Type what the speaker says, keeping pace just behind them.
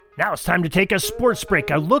Now it's time to take a sports break,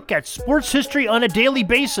 a look at sports history on a daily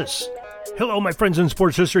basis. Hello, my friends in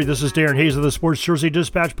sports history. This is Darren Hayes of the Sports Jersey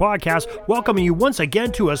Dispatch podcast, welcoming you once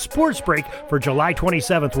again to a sports break for July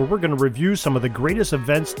 27th, where we're going to review some of the greatest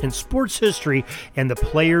events in sports history and the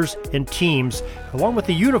players and teams, along with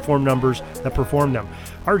the uniform numbers that perform them.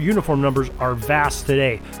 Our uniform numbers are vast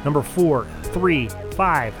today. Number 4, 3,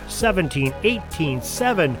 5, 17, 18,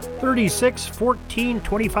 7, 36, 14,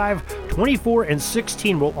 25, 24, and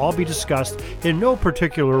 16 will all be discussed in no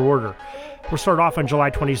particular order. We'll start off on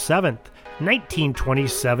July 27th.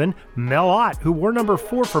 1927, Mel Ott, who wore number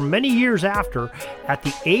 4 for many years after, at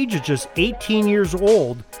the age of just 18 years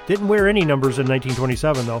old, didn't wear any numbers in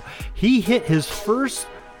 1927 though, he hit his first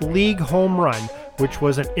league home run, which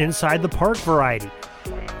was an inside the park variety.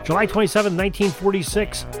 July 27,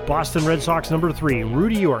 1946, Boston Red Sox number 3,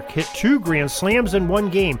 Rudy York, hit 2 grand slams in one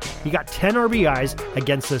game. He got 10 RBIs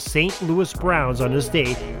against the St. Louis Browns on this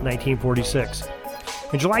day, 1946.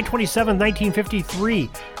 In July 27, 1953,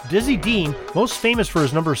 Dizzy Dean, most famous for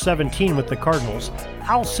his number 17 with the Cardinals,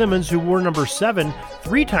 Al Simmons, who wore number 7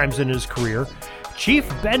 3 times in his career, Chief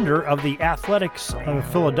Bender of the Athletics of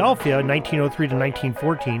Philadelphia, 1903 to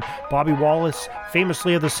 1914, Bobby Wallace,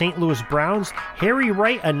 famously of the St. Louis Browns, Harry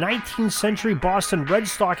Wright, a 19th century Boston Red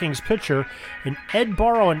Stockings pitcher, and Ed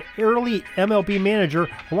Barrow, an early MLB manager,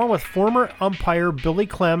 along with former umpire Billy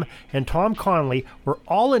Clem and Tom Conley, were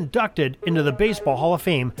all inducted into the Baseball Hall of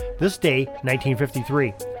Fame this day,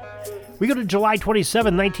 1953. We go to July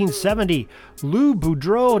 27, 1970. Lou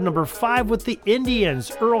Boudreau, number 5 with the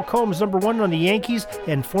Indians. Earl Combs, number 1 on the Yankees.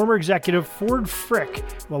 And former executive Ford Frick,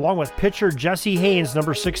 along with pitcher Jesse Haynes,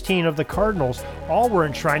 number 16 of the Cardinals, all were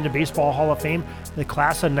enshrined to Baseball Hall of Fame in the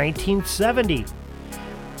class of 1970.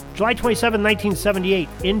 July 27, 1978.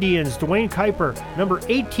 Indians, Dwayne Kuiper, number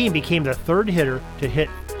 18, became the third hitter to hit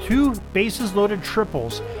 2 bases-loaded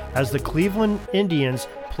triples as the Cleveland Indians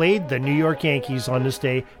played the New York Yankees on this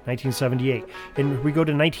day, 1978. And we go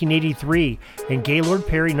to 1983, and Gaylord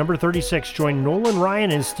Perry, number 36, joined Nolan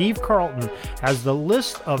Ryan and Steve Carlton as the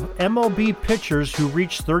list of MLB pitchers who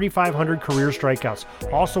reached 3,500 career strikeouts,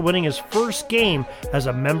 also winning his first game as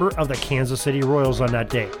a member of the Kansas City Royals on that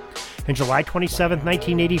day. In July 27,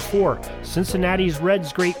 1984, Cincinnati's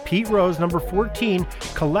Reds great Pete Rose, number 14,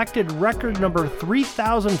 collected record number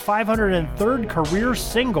 3,503rd career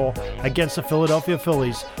single against the Philadelphia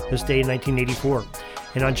Phillies this day in 1984.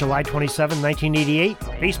 And on July 27, 1988,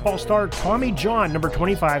 baseball star Tommy John, number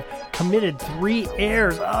 25, committed 3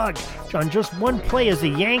 errors on just one play as the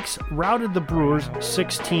Yanks routed the Brewers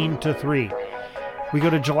 16-3. We go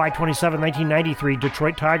to July 27, 1993.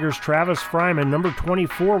 Detroit Tigers Travis Fryman, number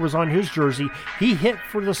 24, was on his jersey. He hit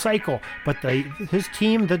for the cycle, but his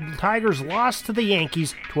team, the Tigers, lost to the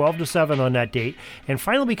Yankees 12-7 on that date. And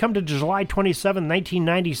finally, we come to July 27,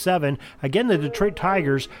 1997. Again, the Detroit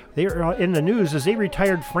Tigers, they are in the news as they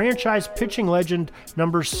retired franchise pitching legend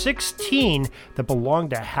number 16 that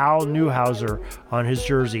belonged to Hal Newhouser on his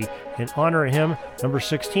jersey. In honor of him, number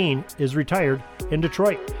 16 is retired in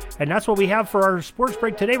Detroit. And that's what we have for our sports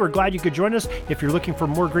break today. We're glad you could join us. If you're looking for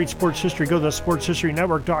more great sports history, go to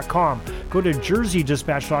sportshistorynetwork.com. Go to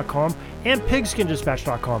jerseydispatch.com and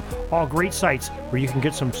pigskindispatch.com. All great sites where you can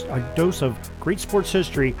get a dose of great sports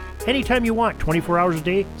history anytime you want, 24 hours a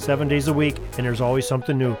day, 7 days a week, and there's always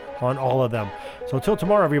something new on all of them. So until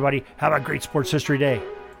tomorrow, everybody, have a great sports history day.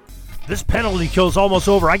 This penalty kill is almost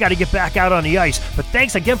over. I got to get back out on the ice. But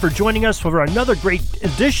thanks again for joining us for another great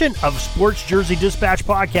edition of Sports Jersey Dispatch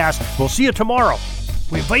Podcast. We'll see you tomorrow.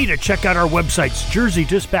 We invite you to check out our websites,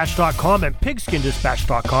 jerseydispatch.com and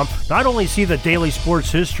pigskindispatch.com. Not only see the daily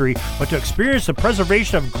sports history, but to experience the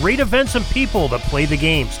preservation of great events and people that play the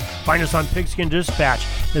games. Find us on Pigskin Dispatch.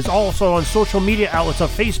 It's also on social media outlets of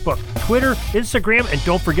Facebook, Twitter, Instagram, and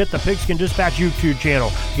don't forget the Pigskin Dispatch YouTube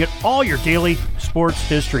channel. You get all your daily sports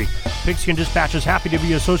history. Pigskin Dispatch is happy to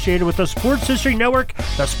be associated with the Sports History Network,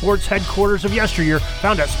 the sports headquarters of yesteryear,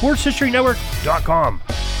 found at sportshistorynetwork.com.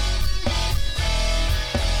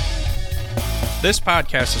 This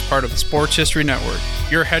podcast is part of the Sports History Network,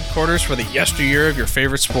 your headquarters for the yesteryear of your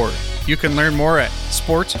favorite sport. You can learn more at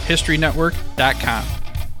sportshistorynetwork.com.